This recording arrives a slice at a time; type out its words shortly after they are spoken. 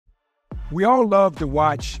We all love to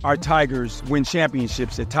watch our Tigers win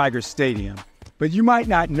championships at Tiger Stadium, but you might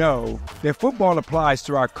not know that football applies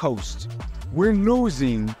to our coast. We're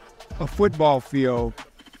losing a football field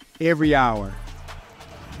every hour.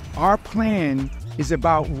 Our plan is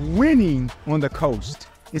about winning on the coast.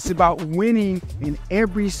 It's about winning in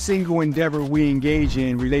every single endeavor we engage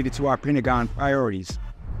in related to our Pentagon priorities: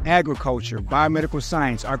 agriculture, biomedical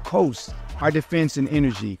science, our coast, our defense and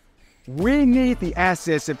energy. We need the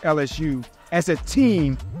assets of LSU as a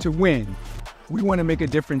team to win. We want to make a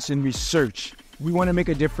difference in research. We want to make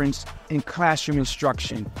a difference in classroom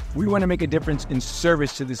instruction. We want to make a difference in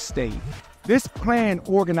service to the state. This plan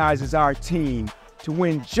organizes our team to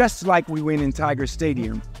win just like we win in Tiger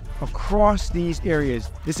Stadium across these areas.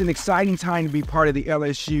 It's an exciting time to be part of the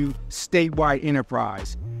LSU statewide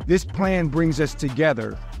enterprise. This plan brings us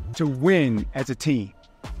together to win as a team.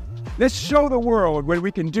 Let's show the world what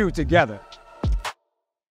we can do together.